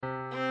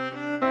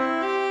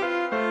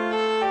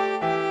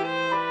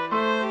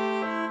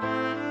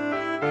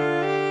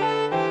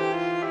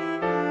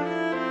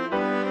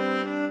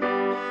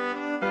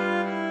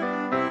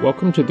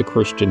Welcome to the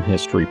Christian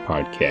History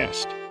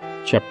Podcast,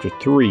 Chapter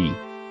 3,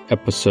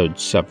 Episode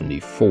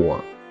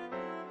 74.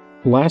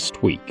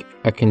 Last week,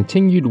 I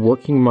continued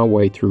working my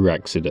way through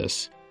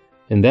Exodus,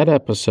 in that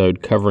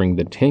episode covering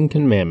the Ten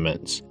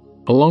Commandments,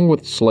 along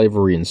with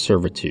slavery and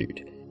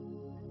servitude.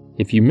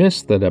 If you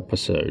missed that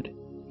episode,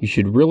 you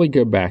should really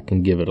go back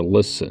and give it a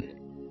listen.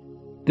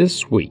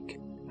 This week,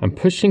 I'm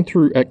pushing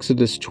through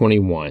Exodus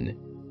 21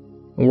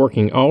 and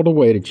working all the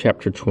way to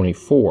Chapter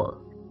 24,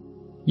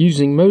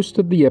 using most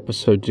of the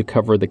episode to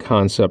cover the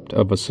concept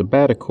of a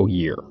sabbatical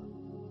year.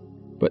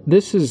 But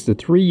this is the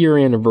 3-year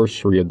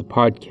anniversary of the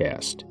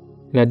podcast,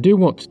 and I do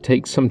want to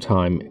take some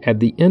time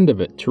at the end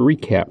of it to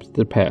recap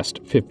the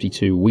past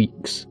 52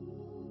 weeks.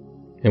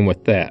 And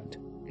with that,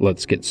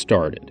 let's get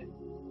started.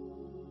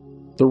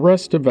 The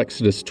rest of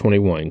Exodus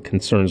 21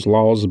 concerns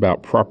laws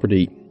about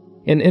property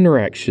and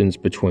interactions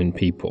between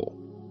people.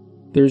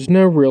 There's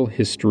no real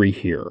history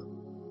here,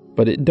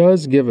 but it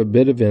does give a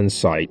bit of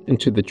insight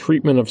into the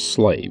treatment of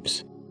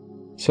slaves,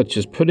 such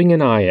as putting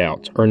an eye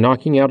out or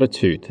knocking out a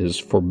tooth is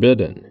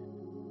forbidden.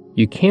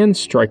 You can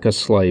strike a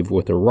slave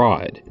with a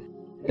rod,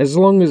 as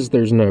long as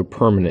there's no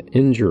permanent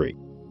injury.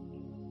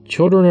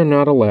 Children are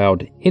not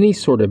allowed any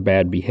sort of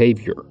bad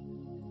behavior,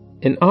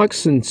 and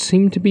oxen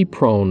seem to be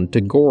prone to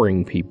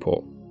goring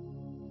people.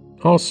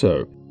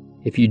 Also,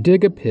 if you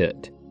dig a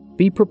pit,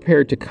 be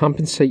prepared to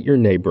compensate your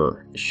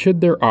neighbor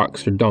should their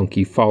ox or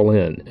donkey fall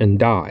in and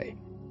die.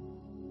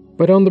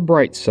 But on the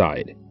bright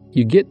side,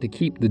 you get to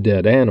keep the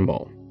dead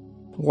animal,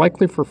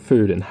 likely for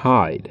food and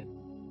hide.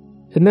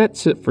 And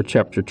that's it for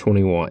Chapter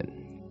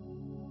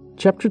 21.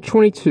 Chapter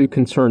 22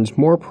 concerns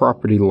more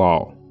property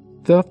law,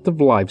 theft of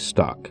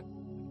livestock,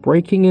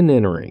 breaking and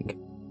entering,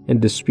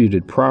 and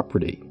disputed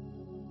property.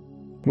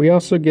 We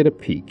also get a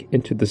peek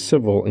into the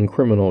civil and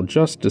criminal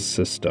justice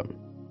system.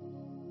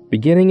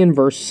 Beginning in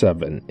verse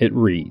 7, it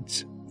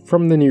reads,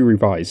 from the New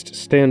Revised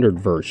Standard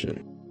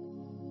Version,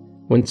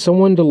 when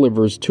someone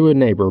delivers to a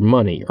neighbor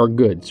money or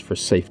goods for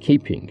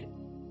safekeeping,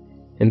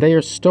 and they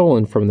are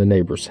stolen from the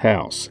neighbor's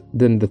house,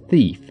 then the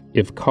thief,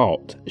 if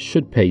caught,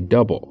 should pay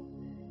double.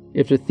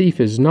 If the thief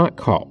is not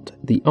caught,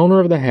 the owner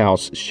of the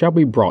house shall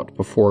be brought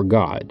before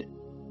God,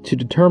 to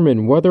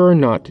determine whether or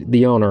not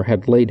the owner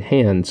had laid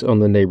hands on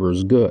the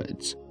neighbor's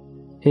goods.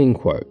 End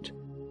quote.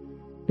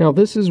 Now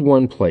this is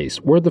one place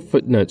where the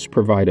footnotes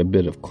provide a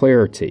bit of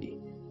clarity.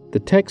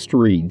 The text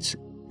reads,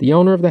 the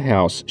owner of the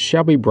house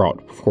shall be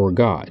brought before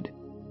God.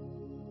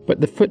 But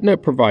the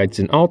footnote provides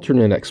an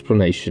alternate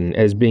explanation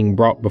as being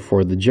brought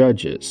before the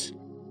judges.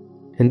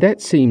 And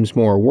that seems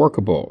more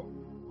workable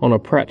on a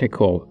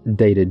practical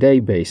day-to-day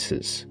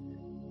basis.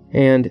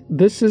 And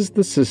this is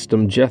the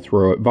system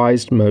Jethro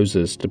advised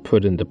Moses to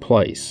put into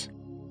place.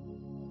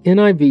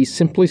 NIV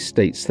simply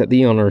states that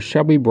the owner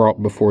shall be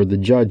brought before the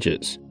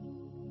judges,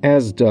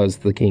 as does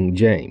the King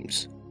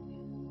James.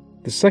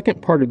 The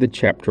second part of the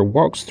chapter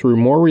walks through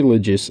more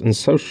religious and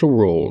social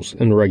rules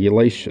and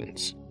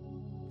regulations,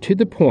 to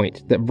the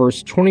point that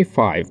verse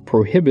 25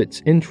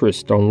 prohibits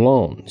interest on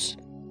loans.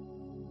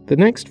 The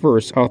next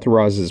verse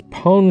authorizes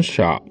pawn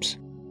shops,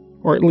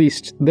 or at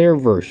least their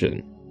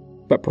version,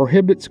 but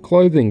prohibits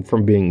clothing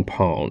from being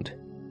pawned.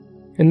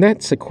 And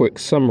that's a quick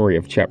summary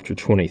of chapter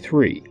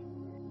 23.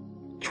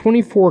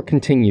 24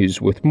 continues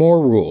with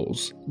more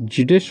rules,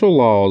 judicial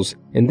laws,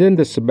 and then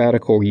the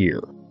sabbatical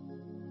year,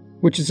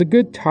 which is a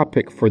good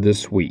topic for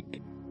this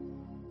week.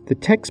 The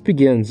text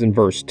begins in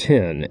verse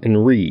 10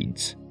 and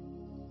reads,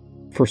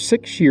 for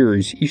 6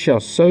 years you shall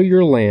sow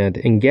your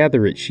land and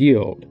gather its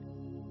yield,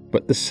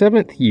 but the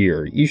 7th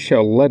year you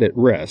shall let it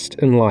rest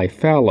and lie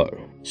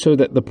fallow, so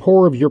that the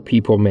poor of your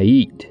people may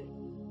eat,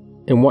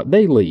 and what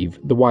they leave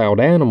the wild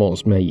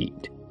animals may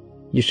eat.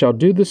 You shall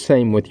do the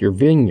same with your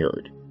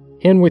vineyard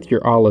and with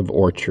your olive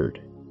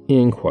orchard.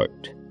 End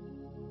quote.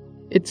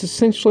 It's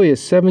essentially a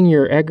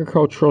 7-year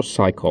agricultural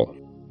cycle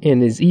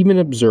and is even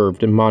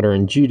observed in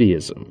modern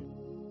Judaism,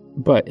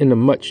 but in a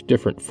much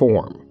different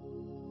form.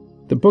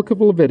 The book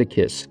of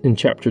Leviticus in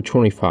chapter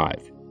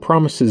 25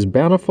 promises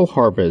bountiful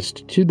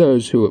harvest to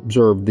those who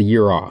observe the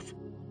year off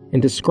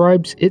and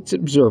describes its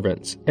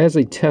observance as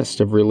a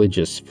test of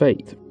religious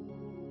faith.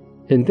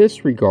 In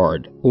this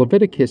regard,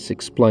 Leviticus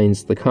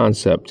explains the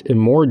concept in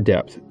more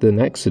depth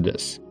than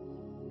Exodus.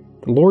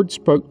 The Lord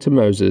spoke to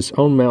Moses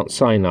on Mount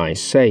Sinai,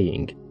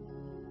 saying,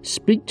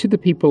 speak to the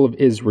people of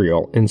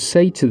Israel and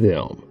say to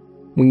them,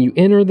 when you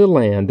enter the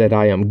land that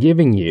I am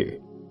giving you,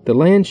 the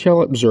land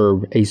shall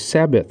observe a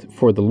Sabbath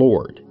for the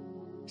Lord.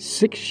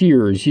 6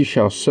 years you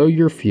shall sow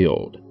your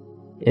field,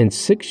 and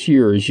 6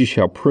 years you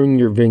shall prune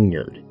your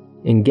vineyard,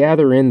 and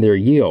gather in their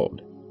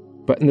yield.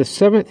 But in the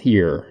 7th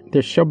year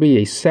there shall be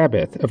a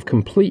Sabbath of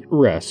complete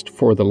rest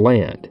for the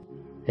land,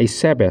 a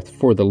Sabbath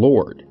for the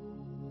Lord.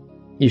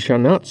 You shall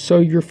not sow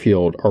your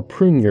field or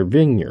prune your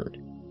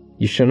vineyard.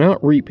 You shall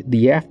not reap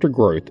the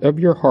aftergrowth of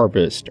your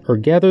harvest or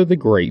gather the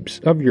grapes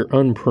of your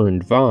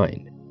unpruned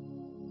vine.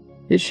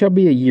 It shall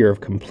be a year of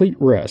complete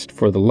rest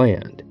for the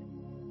land.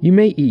 You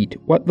may eat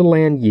what the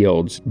land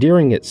yields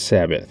during its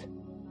Sabbath.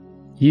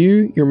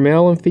 You, your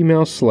male and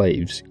female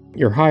slaves,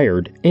 your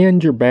hired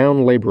and your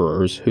bound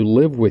laborers who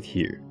live with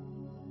you,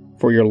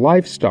 for your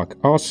livestock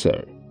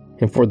also,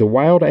 and for the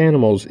wild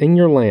animals in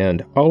your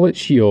land, all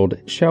its yield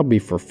shall be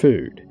for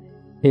food."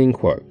 End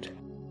quote.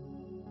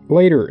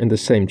 Later in the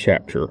same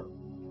chapter,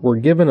 we're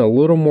given a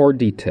little more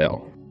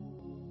detail.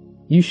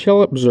 "You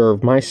shall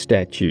observe my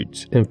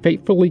statutes and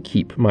faithfully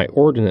keep my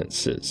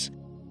ordinances,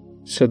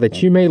 so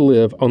that you may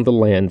live on the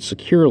land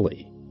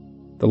securely.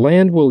 The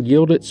land will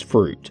yield its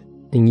fruit,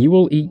 and you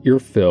will eat your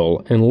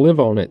fill and live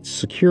on it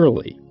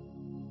securely.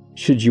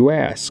 Should you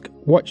ask,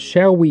 'What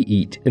shall we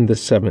eat in the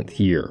 7th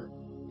year,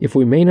 if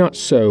we may not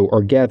sow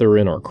or gather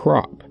in our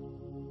crop?'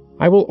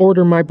 I will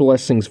order my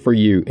blessings for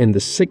you in the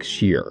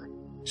 6th year,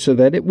 so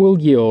that it will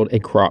yield a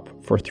crop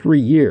for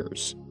 3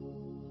 years.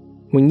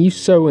 When you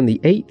sow in the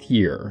 8th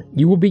year,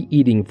 you will be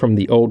eating from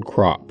the old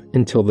crop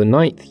until the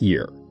 9th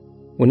year,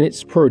 when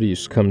its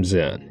produce comes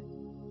in.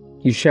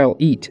 You shall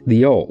eat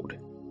the old."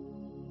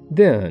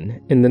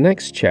 Then, in the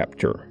next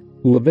chapter,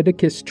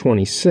 Leviticus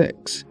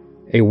 26,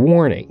 a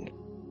warning.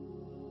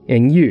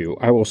 "And you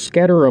I will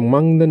scatter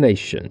among the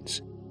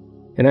nations,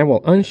 and I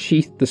will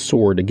unsheath the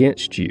sword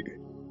against you.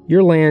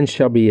 Your land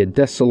shall be a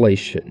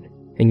desolation,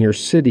 and your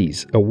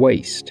cities a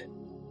waste.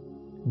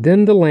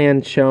 Then the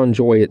land shall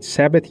enjoy its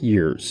Sabbath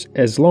years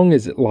as long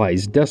as it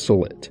lies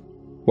desolate,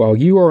 while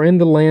you are in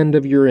the land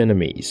of your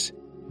enemies.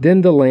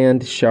 Then the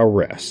land shall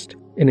rest,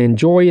 and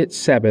enjoy its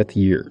Sabbath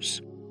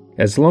years.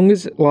 As long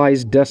as it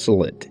lies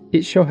desolate,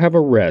 it shall have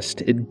a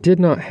rest it did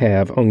not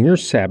have on your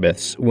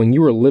Sabbaths when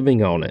you were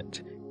living on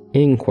it."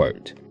 End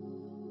quote.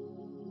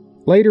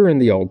 Later in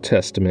the Old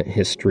Testament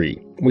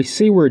history, we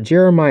see where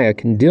Jeremiah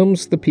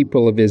condemns the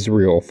people of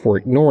Israel for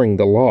ignoring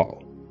the law.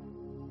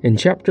 In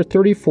chapter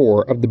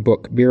 34 of the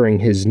book bearing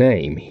his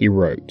name, he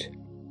wrote,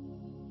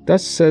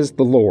 "Thus says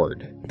the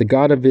Lord, the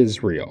God of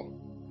Israel,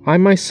 I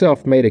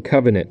myself made a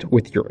covenant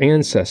with your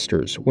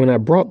ancestors when I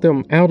brought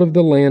them out of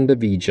the land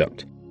of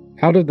Egypt,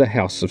 out of the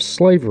house of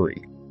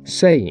slavery,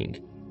 saying,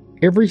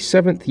 Every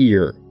 7th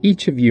year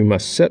each of you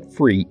must set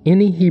free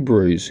any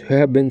Hebrews who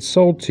have been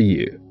sold to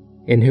you,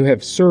 and who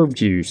have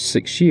served you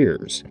 6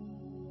 years.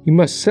 You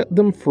must set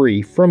them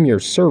free from your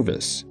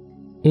service."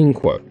 End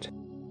quote.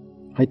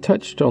 I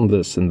touched on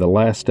this in the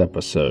last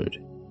episode.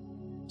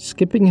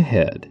 Skipping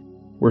ahead,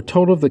 we're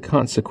told of the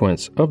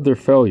consequence of their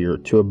failure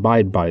to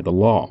abide by the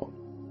law.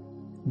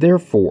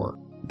 "Therefore,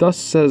 thus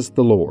says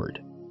the Lord,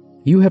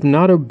 you have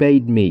not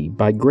obeyed me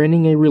by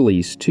granting a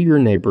release to your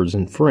neighbors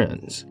and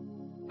friends.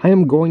 I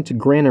am going to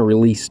grant a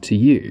release to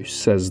you,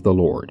 says the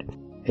Lord,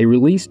 a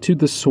release to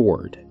the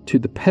sword, to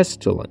the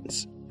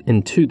pestilence,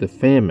 and to the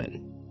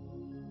famine.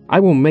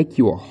 I will make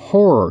you a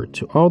horror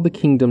to all the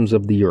kingdoms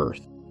of the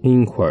earth."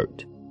 End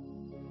quote.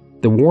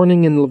 The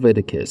warning in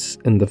Leviticus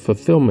and the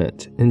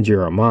fulfillment in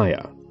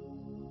Jeremiah.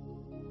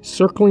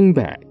 Circling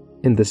back,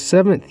 in the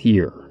 7th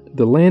year,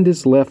 the land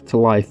is left to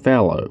lie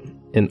fallow,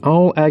 and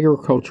all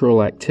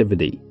agricultural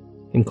activity,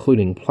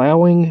 including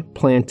plowing,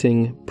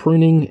 planting,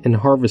 pruning, and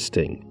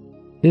harvesting,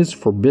 is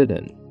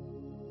forbidden.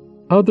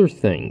 Other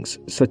things,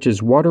 such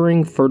as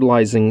watering,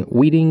 fertilizing,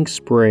 weeding,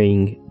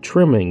 spraying,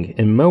 trimming,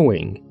 and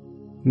mowing,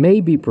 may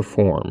be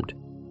performed,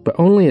 but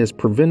only as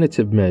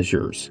preventative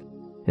measures,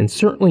 and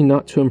certainly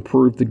not to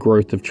improve the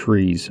growth of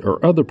trees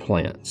or other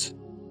plants.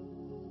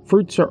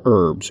 Fruits or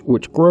herbs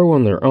which grow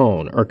on their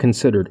own are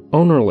considered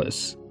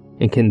ownerless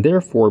and can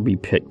therefore be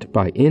picked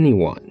by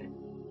anyone.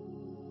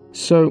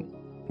 So,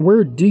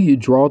 where do you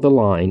draw the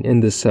line in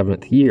the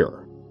 7th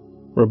year?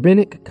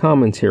 Rabbinic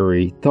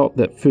commentary thought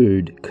that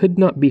food could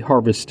not be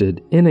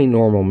harvested in a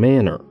normal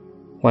manner,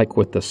 like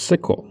with a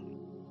sickle,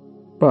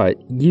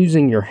 but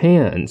using your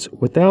hands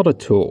without a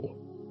tool,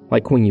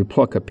 like when you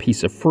pluck a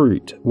piece of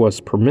fruit, was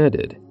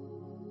permitted.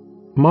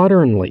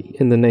 Modernly,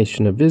 in the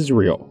nation of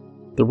Israel,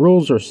 the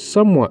rules are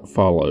somewhat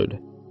followed,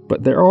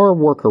 but there are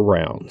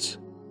workarounds.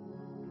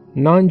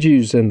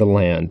 Non-Jews in the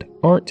land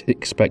aren't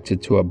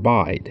expected to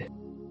abide.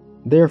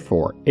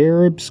 Therefore,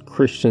 Arabs,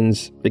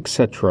 Christians,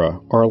 etc.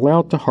 are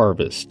allowed to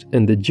harvest,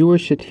 and the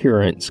Jewish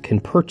adherents can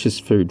purchase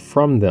food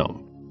from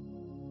them.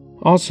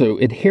 Also,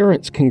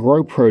 adherents can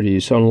grow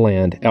produce on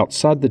land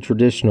outside the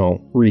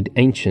traditional, read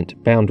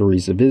ancient,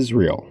 boundaries of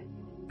Israel.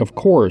 Of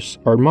course,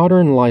 our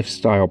modern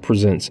lifestyle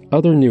presents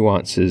other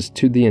nuances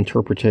to the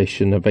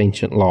interpretation of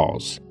ancient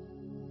laws.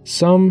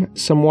 Some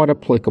somewhat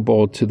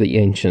applicable to the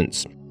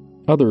ancients,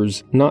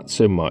 others not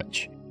so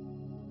much.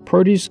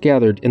 Produce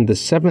gathered in the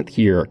 7th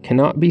year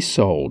cannot be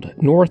sold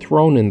nor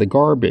thrown in the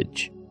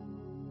garbage.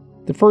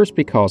 The first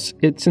because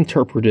it's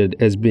interpreted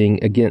as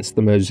being against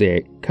the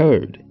Mosaic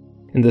Code,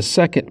 and the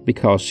second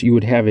because you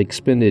would have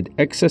expended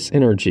excess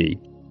energy,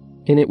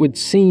 and it would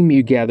seem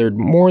you gathered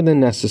more than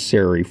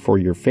necessary for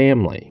your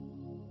family.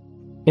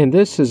 And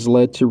this has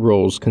led to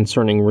rules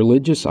concerning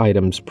religious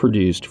items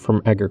produced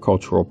from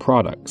agricultural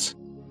products,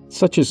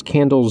 such as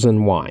candles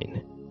and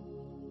wine.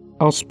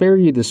 I'll spare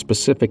you the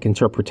specific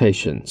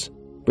interpretations,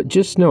 but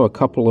just know a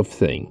couple of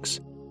things.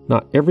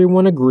 Not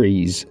everyone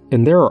agrees,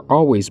 and there are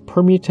always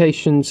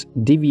permutations,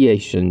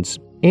 deviations,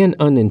 and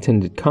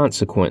unintended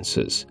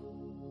consequences.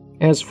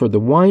 As for the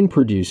wine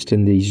produced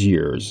in these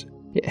years,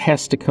 It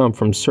has to come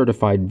from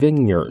certified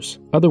vineyards,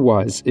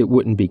 otherwise it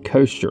wouldn't be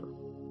kosher.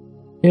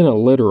 In a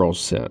literal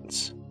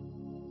sense.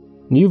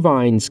 New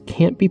vines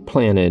can't be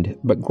planted,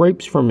 but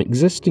grapes from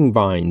existing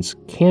vines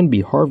can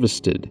be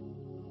harvested.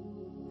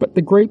 But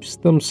the grapes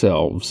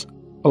themselves,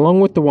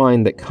 along with the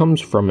wine that comes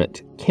from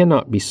it,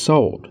 cannot be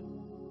sold.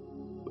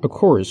 Of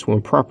course,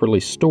 when properly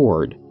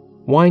stored,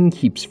 wine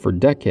keeps for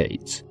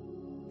decades,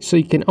 so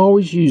you can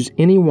always use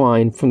any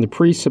wine from the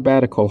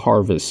pre-sabbatical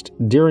harvest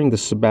during the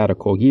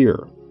sabbatical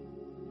year.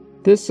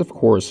 This, of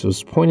course,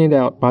 was pointed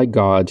out by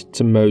God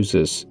to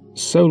Moses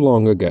so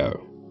long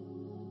ago.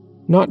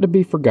 Not to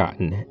be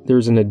forgotten,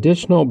 there's an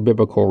additional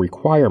biblical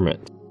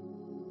requirement,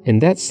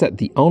 and that's that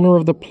the owner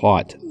of the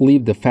plot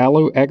leave the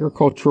fallow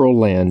agricultural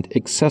land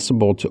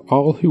accessible to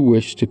all who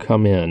wish to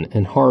come in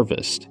and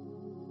harvest,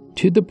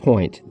 to the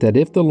point that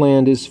if the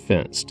land is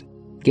fenced,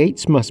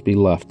 gates must be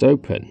left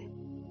open.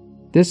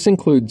 This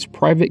includes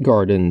private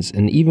gardens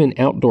and even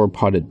outdoor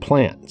potted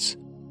plants,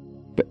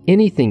 but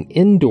anything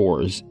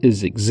indoors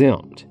is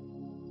exempt.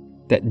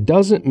 That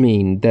doesn't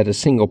mean that a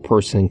single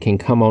person can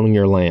come on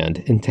your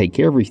land and take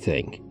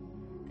everything.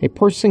 A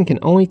person can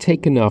only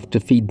take enough to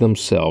feed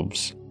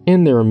themselves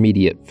and their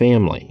immediate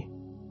family.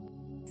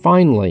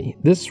 Finally,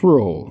 this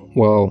rule,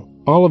 well,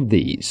 all of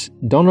these,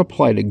 don't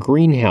apply to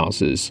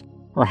greenhouses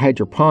or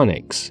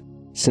hydroponics,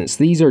 since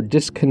these are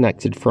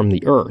disconnected from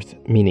the earth,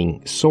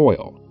 meaning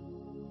soil,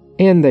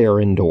 and they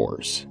are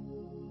indoors.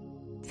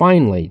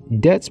 Finally,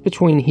 debts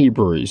between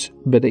Hebrews,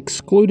 but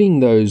excluding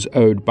those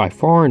owed by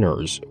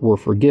foreigners, were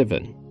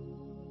forgiven.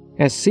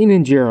 As seen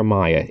in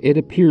Jeremiah, it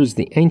appears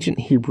the ancient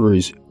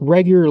Hebrews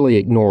regularly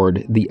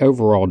ignored the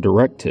overall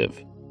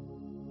directive.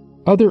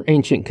 Other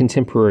ancient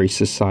contemporary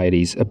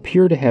societies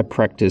appear to have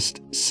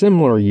practiced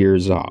similar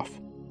years off.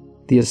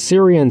 The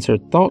Assyrians are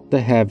thought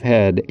to have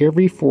had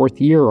every fourth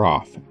year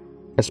off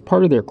as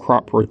part of their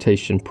crop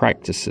rotation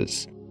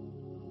practices.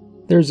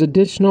 There's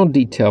additional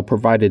detail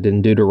provided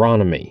in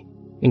Deuteronomy,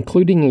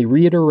 including a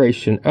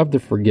reiteration of the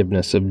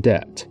forgiveness of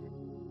debt.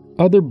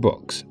 Other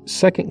books,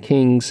 2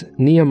 Kings,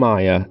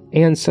 Nehemiah,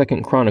 and 2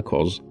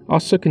 Chronicles,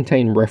 also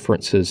contain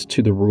references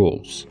to the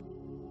rules.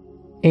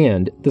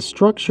 And the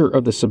structure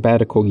of the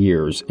sabbatical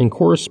years and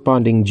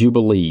corresponding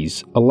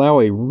jubilees allow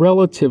a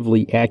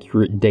relatively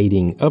accurate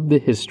dating of the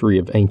history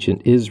of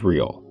ancient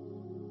Israel.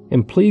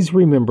 And please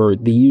remember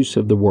the use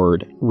of the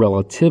word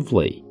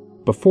relatively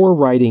before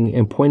writing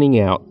and pointing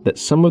out that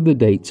some of the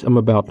dates I'm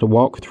about to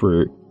walk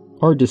through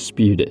are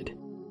disputed.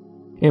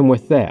 And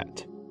with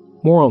that,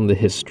 more on the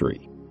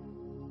history.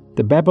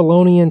 The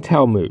Babylonian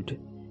Talmud,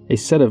 a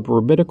set of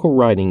rabbinical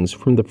writings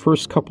from the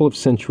first couple of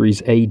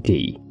centuries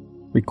A.D.,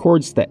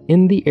 records that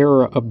in the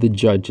era of the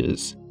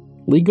judges,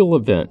 legal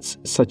events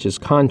such as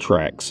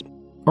contracts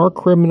or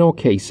criminal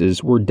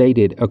cases were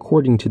dated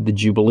according to the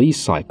Jubilee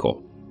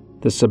cycle,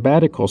 the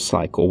sabbatical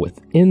cycle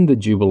within the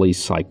Jubilee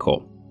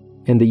cycle,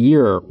 and the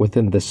year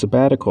within the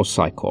sabbatical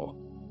cycle.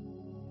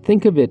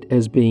 Think of it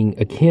as being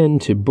akin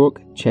to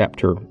book,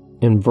 chapter,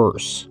 and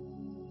verse.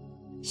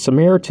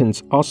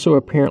 Samaritans also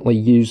apparently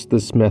used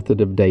this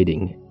method of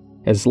dating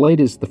as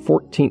late as the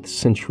 14th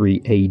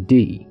century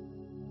A.D.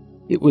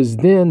 It was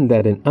then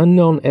that an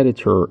unknown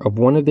editor of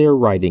one of their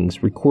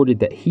writings recorded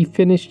that he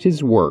finished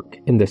his work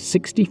in the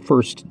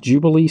 61st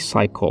Jubilee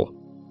cycle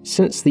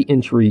since the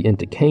entry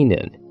into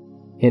Canaan,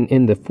 and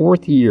in the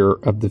 4th year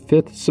of the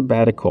 5th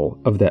sabbatical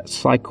of that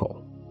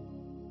cycle.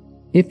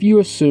 If you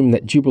assume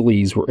that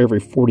Jubilees were every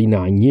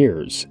 49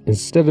 years,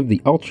 instead of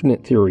the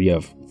alternate theory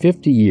of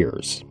 50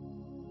 years,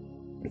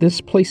 this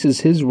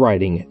places his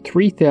writing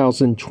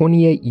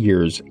 3,028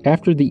 years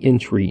after the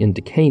entry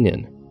into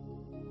Canaan.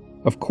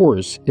 Of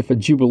course, if a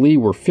Jubilee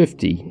were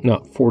 50,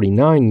 not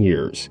 49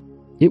 years,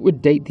 it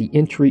would date the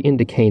entry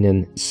into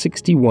Canaan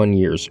 61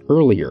 years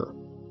earlier,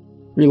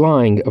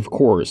 relying, of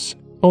course,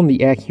 on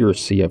the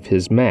accuracy of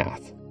his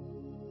math.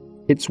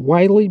 It's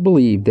widely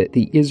believed that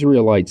the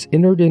Israelites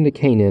entered into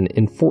Canaan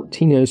in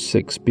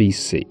 1406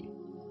 BC.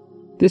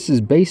 This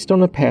is based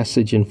on a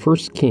passage in 1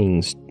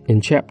 Kings in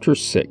chapter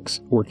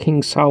 6 where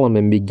King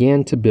Solomon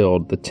began to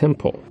build the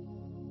temple.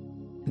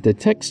 The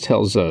text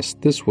tells us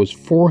this was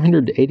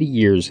 480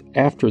 years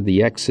after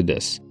the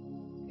Exodus.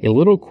 A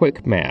little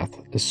quick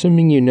math,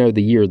 assuming you know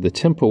the year the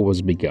temple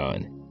was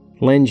begun,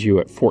 lands you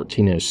at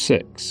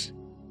 1406.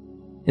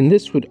 And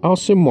this would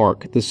also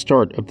mark the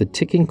start of the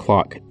ticking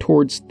clock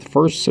towards the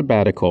first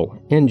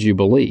sabbatical and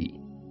jubilee.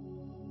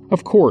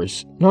 Of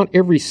course, not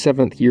every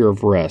seventh year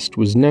of rest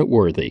was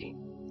noteworthy,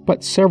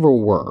 but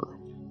several were.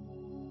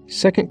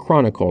 2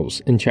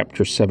 Chronicles in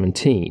chapter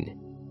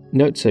 17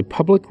 notes a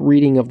public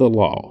reading of the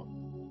law,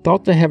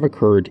 thought to have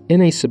occurred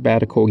in a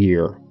sabbatical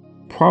year,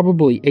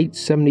 probably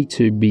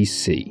 872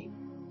 BC.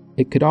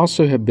 It could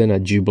also have been a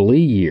jubilee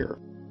year.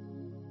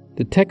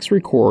 The text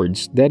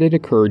records that it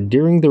occurred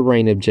during the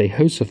reign of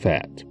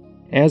Jehoshaphat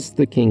as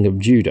the king of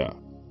Judah.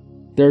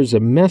 There's a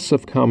mess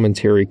of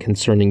commentary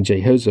concerning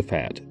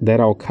Jehoshaphat that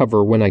I'll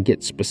cover when I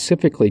get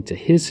specifically to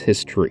his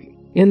history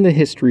and the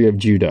history of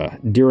Judah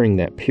during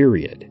that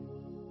period.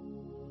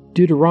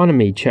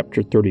 Deuteronomy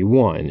chapter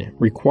 31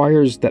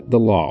 requires that the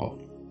law,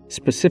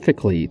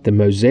 specifically the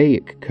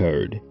Mosaic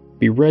Code,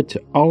 be read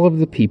to all of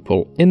the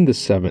people in the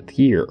 7th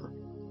year.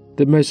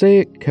 The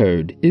Mosaic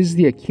Code is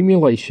the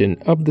accumulation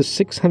of the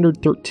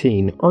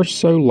 613 or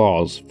so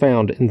laws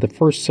found in the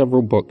first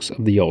several books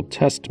of the Old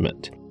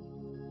Testament.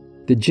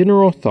 The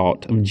general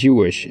thought of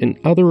Jewish and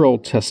other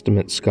Old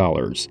Testament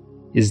scholars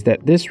is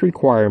that this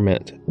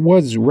requirement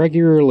was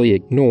regularly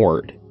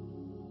ignored,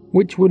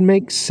 which would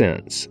make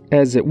sense,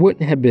 as it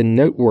wouldn't have been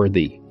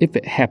noteworthy if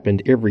it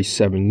happened every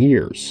 7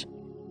 years.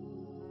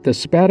 The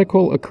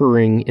sabbatical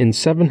occurring in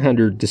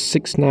 700 to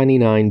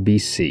 699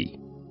 BC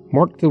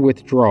marked the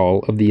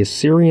withdrawal of the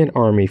Assyrian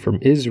army from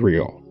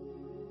Israel.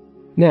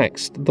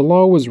 Next, the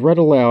law was read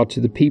aloud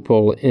to the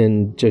people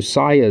in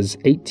Josiah's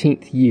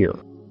 18th year,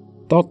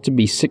 thought to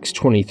be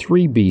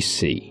 623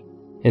 BC,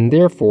 and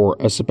therefore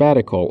a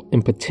sabbatical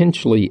and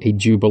potentially a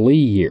jubilee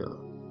year.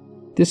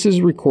 This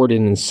is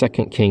recorded in 2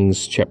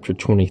 Kings chapter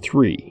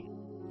 23.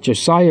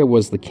 Josiah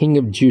was the king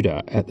of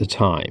Judah at the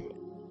time.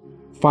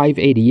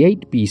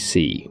 588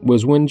 BC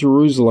was when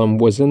Jerusalem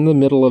was in the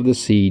middle of the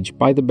siege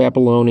by the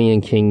Babylonian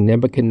king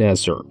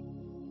Nebuchadnezzar,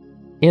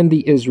 and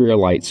the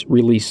Israelites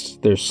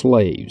released their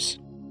slaves.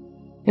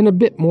 And a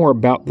bit more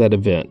about that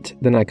event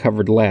than I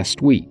covered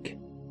last week.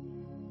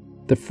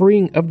 The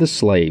freeing of the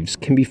slaves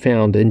can be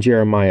found in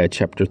Jeremiah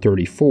chapter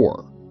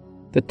 34.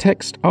 The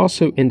text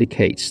also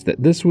indicates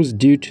that this was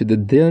due to the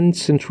then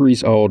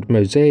centuries-old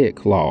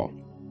Mosaic law.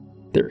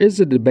 There is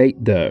a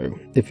debate, though,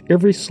 if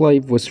every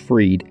slave was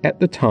freed at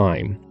the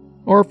time,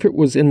 or if it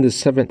was in the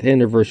 7th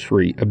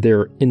anniversary of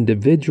their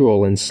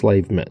individual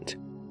enslavement.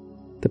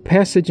 The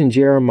passage in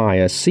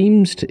Jeremiah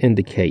seems to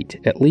indicate,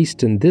 at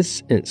least in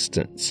this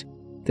instance,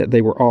 that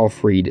they were all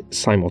freed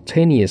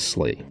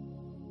simultaneously.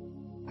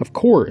 Of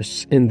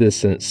course, in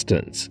this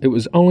instance, it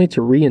was only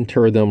to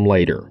reinter them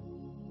later,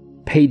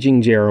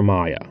 paging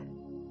Jeremiah.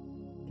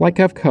 Like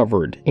I've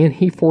covered, and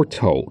he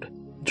foretold,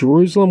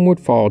 Jerusalem would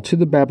fall to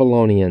the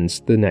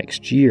Babylonians the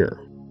next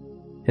year.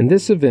 And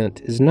this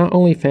event is not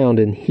only found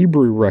in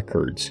Hebrew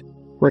records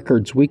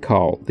we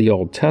call the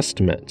Old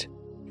Testament,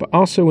 but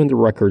also in the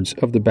records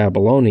of the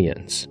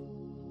Babylonians.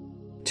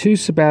 2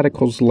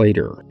 sabbaticals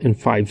later, in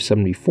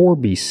 574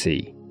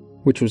 BC,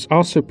 which was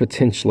also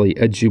potentially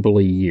a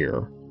jubilee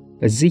year,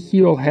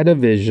 Ezekiel had a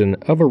vision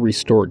of a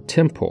restored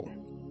temple.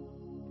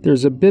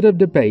 There's a bit of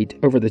debate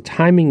over the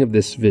timing of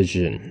this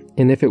vision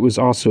and if it was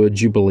also a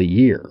jubilee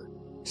year.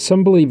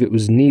 Some believe it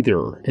was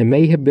neither and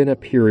may have been a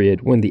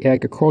period when the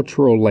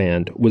agricultural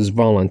land was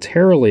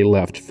voluntarily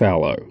left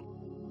fallow,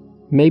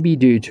 maybe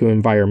due to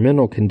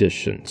environmental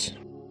conditions.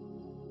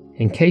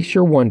 In case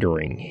you're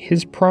wondering,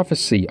 his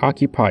prophecy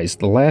occupies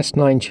the last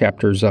 9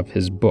 chapters of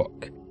his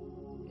book.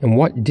 And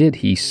what did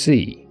he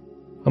see?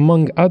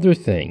 Among other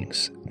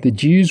things, the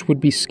Jews would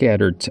be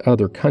scattered to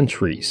other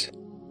countries.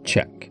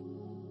 Check.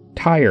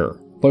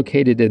 Tyre,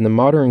 located in the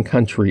modern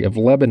country of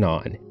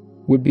Lebanon,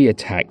 would be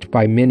attacked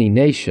by many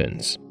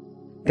nations.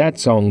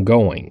 That's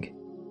ongoing.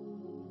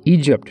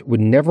 Egypt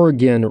would never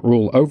again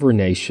rule over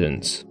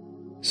nations.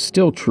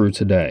 Still true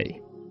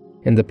today.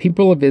 And the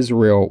people of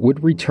Israel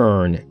would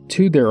return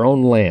to their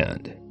own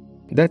land.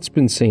 That's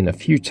been seen a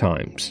few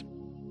times.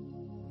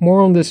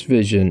 More on this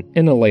vision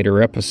in a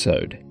later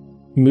episode.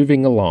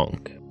 Moving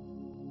along.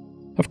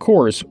 Of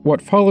course,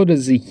 what followed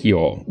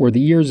Ezekiel were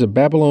the years of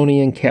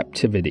Babylonian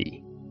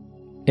captivity,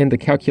 and the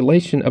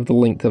calculation of the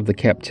length of the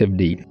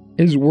captivity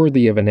is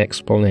worthy of an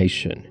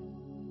explanation.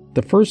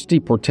 The first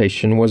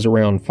deportation was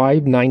around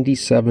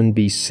 597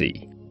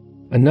 BC,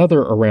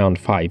 another around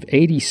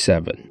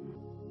 587,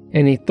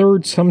 and a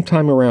third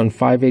sometime around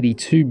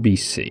 582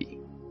 BC,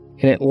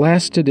 and it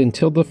lasted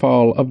until the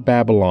fall of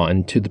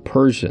Babylon to the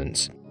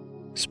Persians,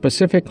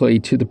 specifically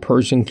to the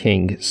Persian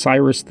king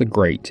Cyrus the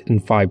Great in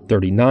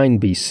 539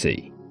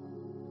 BC.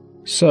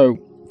 So,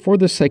 for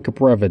the sake of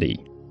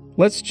brevity,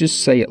 let's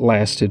just say it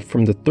lasted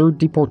from the third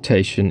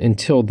deportation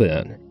until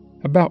then,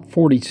 about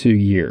 42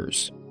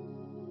 years.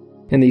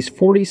 And these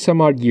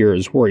 40-some-odd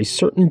years were a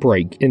certain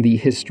break in the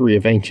history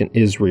of ancient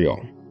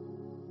Israel.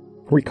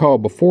 Recall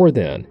before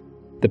then,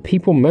 the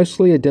people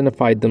mostly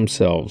identified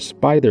themselves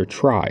by their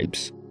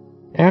tribes.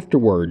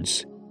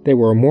 Afterwards, they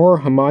were a more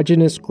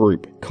homogeneous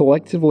group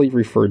collectively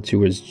referred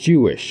to as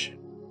Jewish.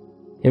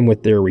 And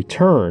with their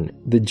return,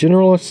 the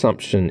general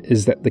assumption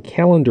is that the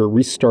calendar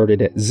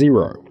restarted at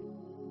 0,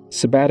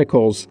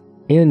 sabbaticals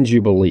and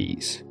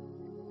jubilees.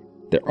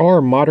 There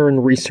are modern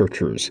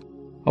researchers,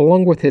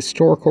 along with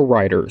historical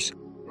writers,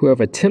 who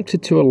have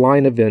attempted to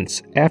align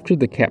events after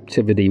the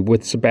captivity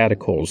with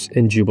sabbaticals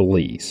and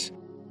jubilees.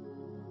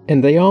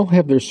 And they all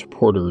have their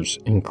supporters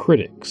and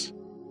critics,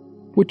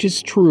 which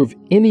is true of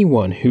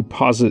anyone who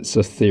posits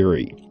a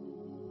theory,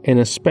 and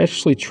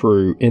especially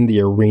true in the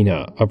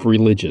arena of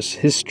religious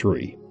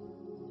history.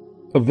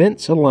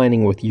 Events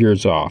aligning with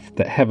years off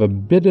that have a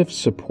bit of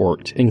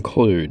support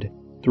include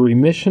the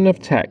remission of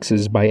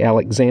taxes by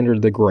Alexander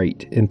the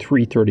Great in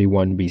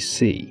 331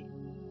 BC,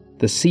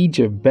 the siege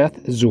of Beth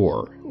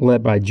Zur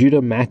led by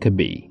Judah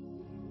Maccabee,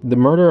 the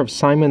murder of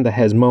Simon the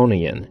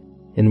Hasmonean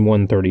in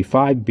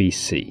 135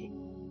 BC,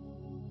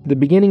 the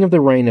beginning of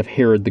the reign of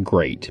Herod the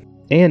Great,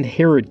 and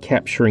Herod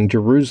capturing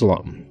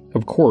Jerusalem,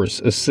 of course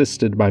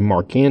assisted by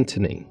Mark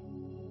Antony.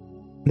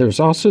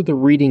 There's also the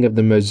reading of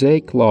the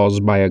Mosaic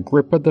laws by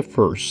Agrippa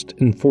I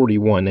in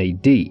 41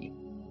 AD.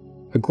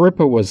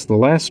 Agrippa was the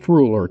last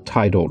ruler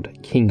titled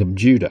King of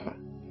Judah,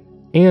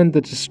 and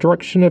the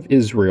destruction of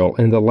Israel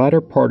in the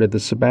latter part of the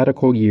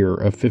sabbatical year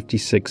of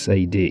 56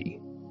 AD.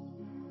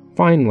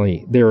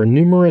 Finally, there are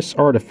numerous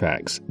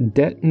artifacts,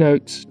 debt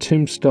notes,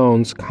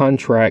 tombstones,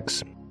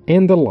 contracts,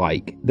 and the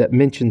like that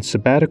mention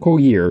sabbatical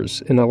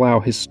years and allow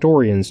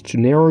historians to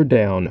narrow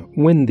down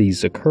when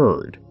these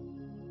occurred.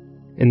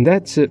 And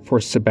that's it for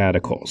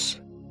sabbaticals.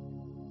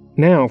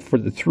 Now for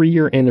the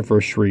 3-year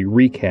anniversary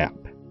recap.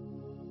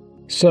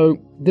 So,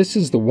 this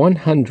is the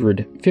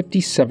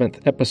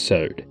 157th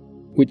episode,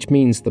 which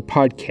means the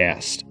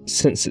podcast,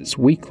 since it's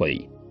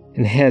weekly,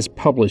 and has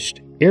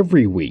published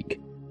every week,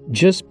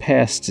 just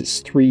passed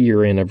its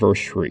 3-year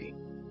anniversary.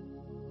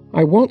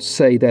 I won't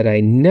say that I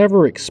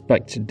never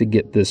expected to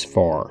get this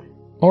far,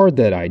 or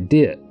that I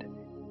did.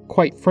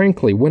 Quite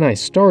frankly, when I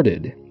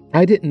started,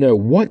 I didn't know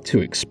what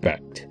to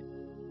expect.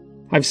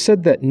 I've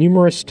said that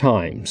numerous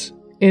times,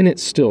 and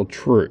it's still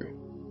true.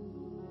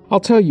 I'll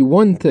tell you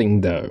one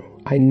thing though,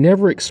 I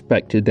never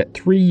expected that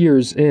 3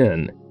 years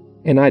in,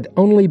 and I'd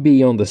only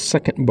be on the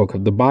second book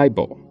of the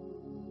Bible.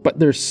 But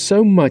there's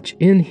so much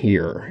in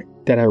here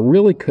that I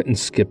really couldn't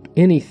skip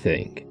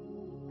anything.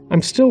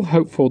 I'm still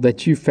hopeful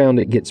that you found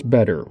it gets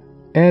better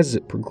as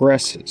it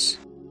progresses.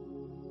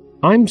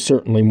 I'm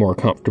certainly more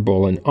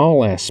comfortable in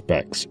all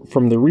aspects,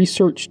 from the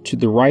research to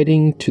the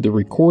writing to the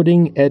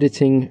recording,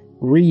 editing,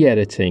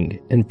 re-editing,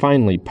 and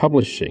finally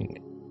publishing.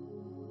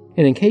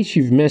 And in case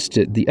you've missed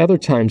it the other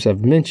times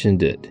I've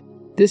mentioned it,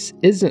 this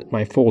isn't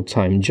my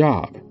full-time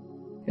job.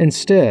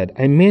 Instead,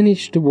 I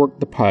manage to work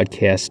the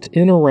podcast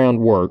in around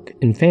work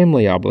and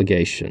family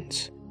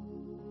obligations.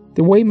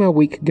 The way my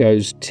week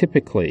goes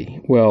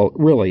typically, well,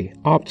 really,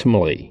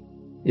 optimally,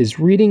 is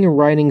reading and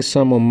writing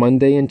some on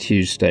Monday and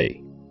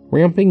Tuesday,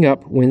 ramping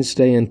up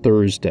Wednesday and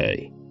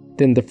Thursday.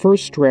 Then the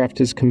first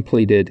draft is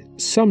completed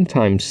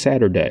sometimes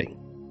Saturday.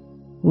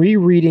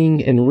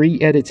 Rereading and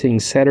re-editing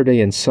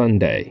Saturday and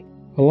Sunday,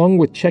 along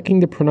with checking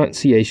the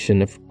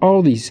pronunciation of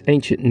all these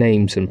ancient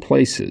names and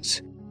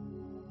places.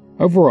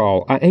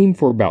 Overall, I aim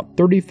for about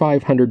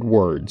 3,500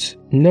 words,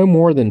 no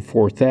more than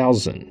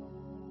 4,000.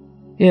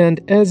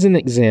 And as an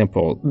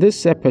example,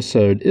 this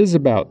episode is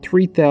about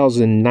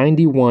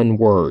 3,091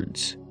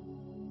 words.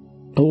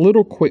 A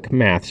little quick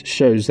math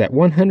shows that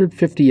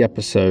 150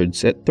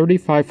 episodes at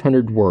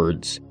 3,500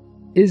 words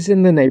is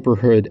in the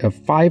neighborhood of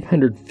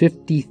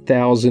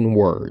 550,000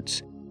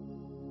 words.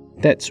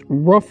 That's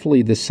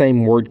roughly the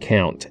same word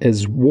count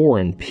as War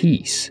and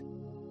Peace.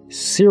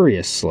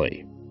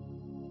 Seriously.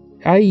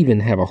 I even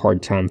have a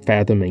hard time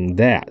fathoming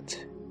that.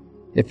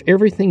 If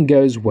everything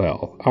goes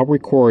well, I'll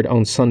record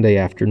on Sunday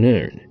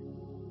afternoon.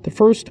 The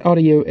first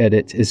audio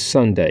edit is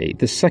Sunday,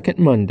 the second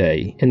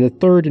Monday, and the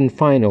third and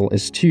final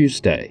is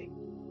Tuesday.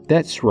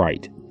 That's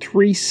right,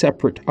 3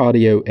 separate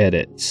audio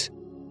edits.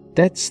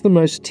 That's the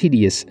most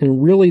tedious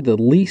and really the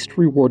least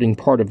rewarding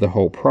part of the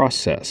whole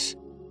process.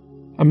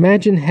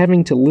 Imagine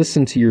having to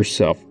listen to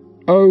yourself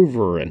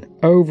over and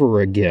over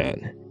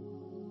again.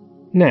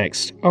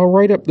 Next, I'll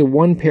write up the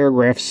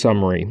 1-paragraph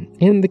summary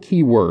and the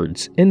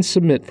keywords and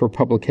submit for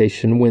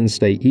publication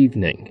Wednesday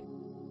evening.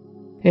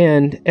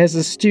 And as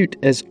astute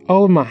as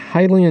all of my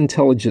highly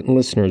intelligent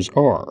listeners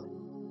are,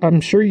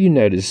 I'm sure you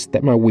notice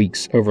that my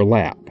weeks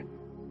overlap.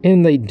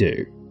 And they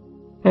do.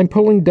 I'm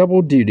pulling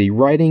double duty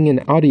writing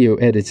and audio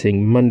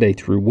editing Monday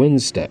through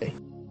Wednesday.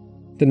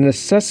 The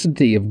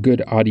necessity of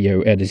good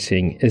audio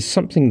editing is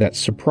something that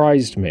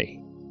surprised me.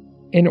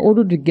 In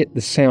order to get the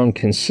sound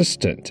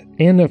consistent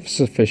and of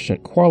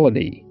sufficient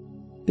quality,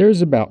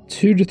 there's about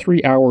 2 to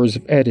 3 hours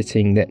of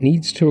editing that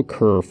needs to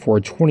occur for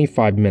a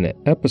 25-minute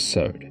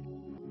episode.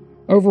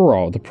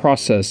 Overall, the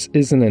process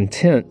is an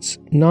intense,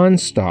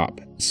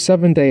 non-stop,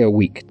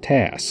 7-day-a-week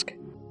task.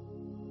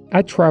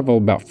 I travel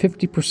about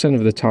 50%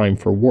 of the time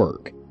for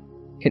work,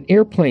 and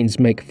airplanes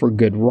make for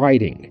good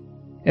writing,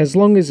 as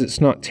long as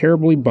it's not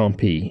terribly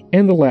bumpy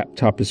and the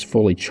laptop is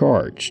fully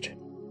charged.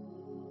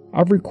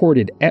 I've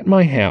recorded at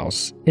my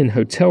house, in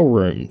hotel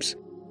rooms,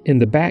 in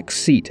the back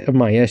seat of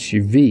my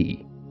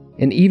SUV,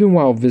 and even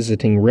while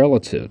visiting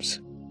relatives.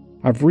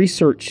 I've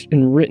researched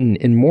and written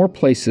in more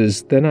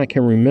places than I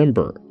can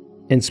remember,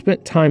 and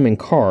spent time in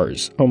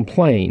cars, on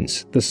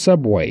planes, the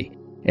subway,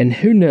 and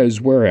who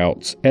knows where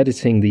else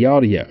editing the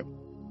audio.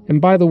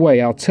 And by the way,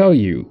 I'll tell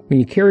you,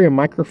 when you carry a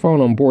microphone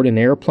on board an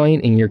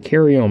airplane in your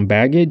carry-on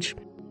baggage,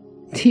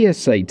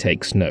 TSA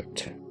takes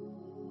note.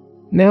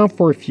 Now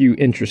for a few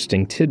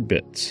interesting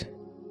tidbits.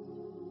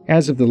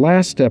 As of the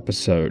last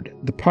episode,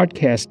 the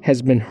podcast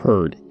has been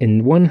heard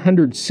in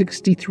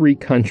 163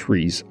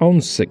 countries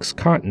on 6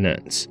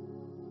 continents.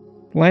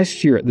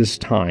 Last year at this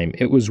time,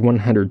 it was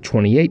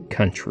 128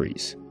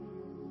 countries.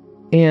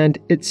 And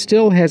it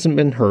still hasn't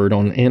been heard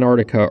on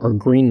Antarctica or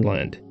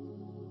Greenland,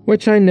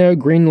 which I know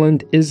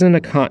Greenland isn't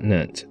a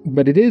continent,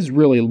 but it is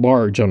really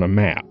large on a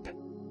map.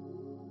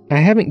 I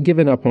haven't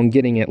given up on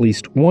getting at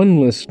least one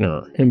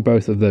listener in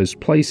both of those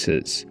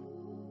places,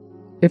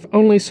 if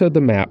only so the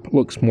map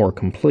looks more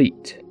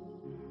complete.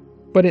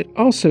 But it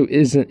also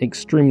isn't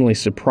extremely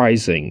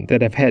surprising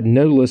that I've had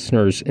no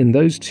listeners in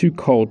those two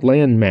cold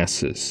land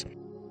masses,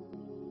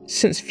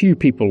 since few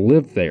people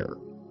live there.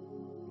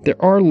 There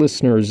are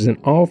listeners in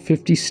all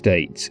 50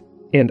 states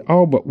and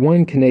all but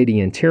one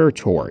Canadian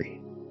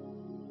territory.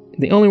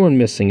 The only one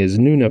missing is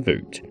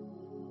Nunavut.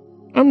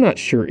 I'm not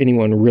sure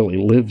anyone really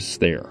lives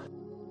there.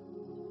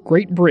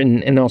 Great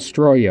Britain and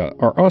Australia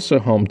are also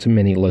home to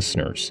many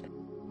listeners.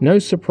 No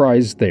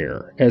surprise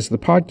there, as the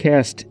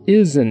podcast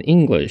is in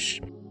English,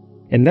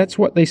 and that's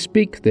what they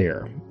speak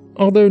there,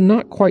 although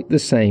not quite the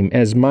same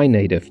as my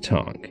native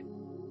tongue.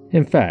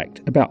 In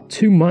fact, about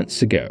 2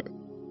 months ago,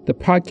 the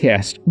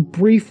podcast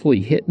briefly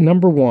hit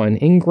number 1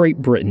 in Great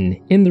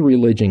Britain in the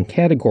religion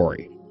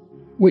category,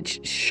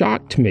 which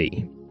shocked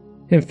me.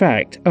 In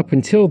fact, up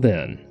until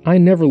then, I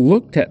never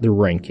looked at the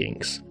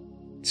rankings.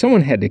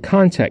 Someone had to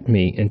contact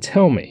me and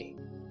tell me.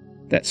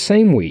 That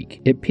same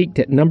week, it peaked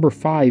at number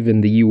 5 in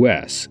the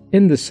US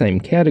in the same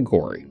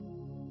category.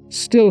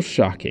 Still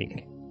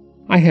shocking.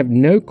 I have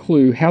no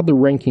clue how the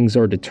rankings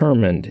are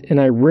determined,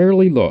 and I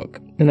rarely look,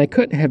 and I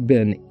couldn't have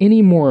been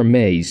any more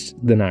amazed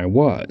than I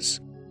was.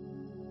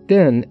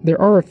 Then,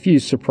 there are a few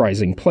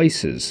surprising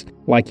places,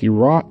 like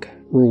Iraq,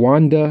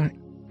 Rwanda,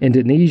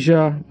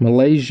 Indonesia,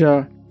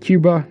 Malaysia,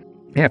 Cuba,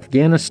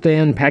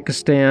 Afghanistan,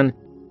 Pakistan,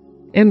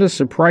 and a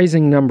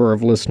surprising number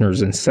of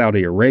listeners in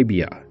Saudi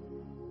Arabia.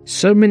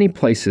 So many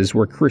places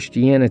where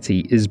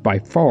Christianity is by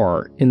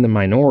far in the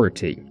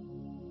minority.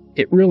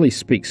 It really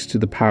speaks to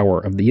the power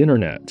of the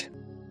internet.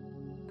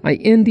 I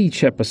end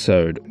each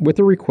episode with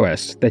a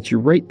request that you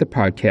rate the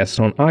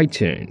podcast on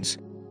iTunes.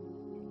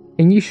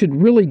 And you should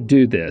really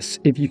do this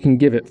if you can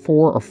give it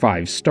 4 or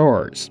 5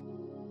 stars.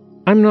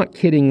 I'm not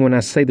kidding when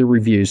I say the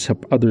reviews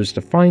help others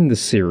to find the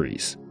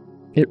series.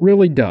 It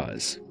really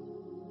does.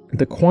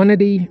 The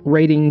quantity,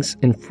 ratings,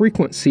 and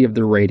frequency of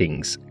the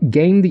ratings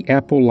gain the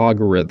Apple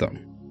logarithm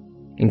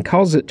and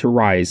cause it to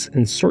rise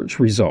in search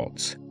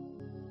results.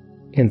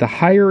 And the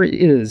higher it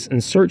is in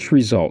search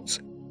results,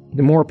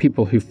 the more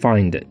people who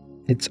find it.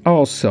 It's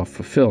all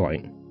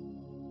self-fulfilling.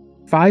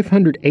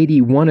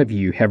 581 of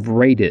you have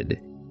rated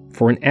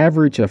for an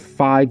average of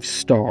 5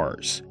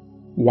 stars.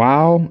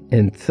 Wow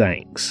and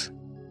thanks.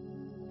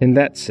 And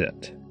that's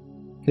it.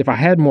 If I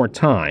had more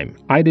time,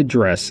 I'd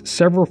address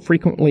several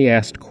frequently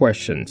asked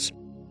questions.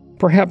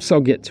 Perhaps I'll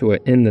get to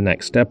it in the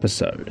next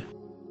episode.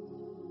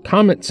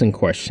 Comments and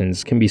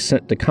questions can be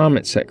sent to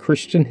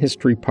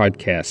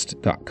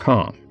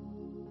comments@christianhistorypodcast.com.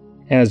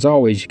 As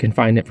always, you can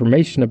find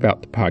information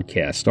about the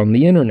podcast on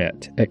the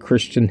internet at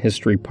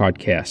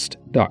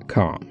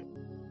christianhistorypodcast.com.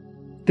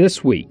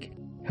 This week,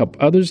 help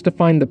others to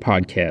find the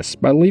podcast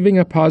by leaving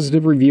a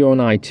positive review on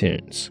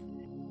iTunes.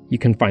 You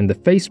can find the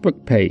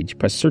Facebook page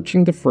by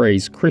searching the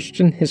phrase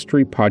Christian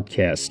History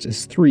Podcast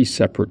as 3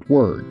 separate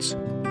words.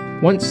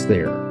 Once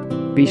there,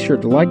 be sure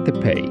to like the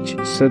page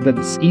so that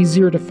it's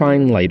easier to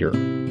find later.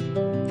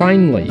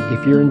 Finally,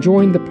 if you're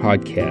enjoying the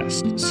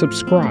podcast,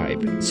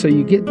 subscribe so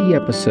you get the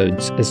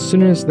episodes as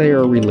soon as they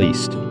are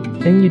released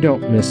and you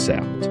don't miss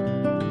out.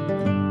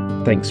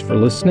 Thanks for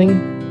listening,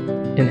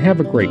 and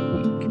have a great week.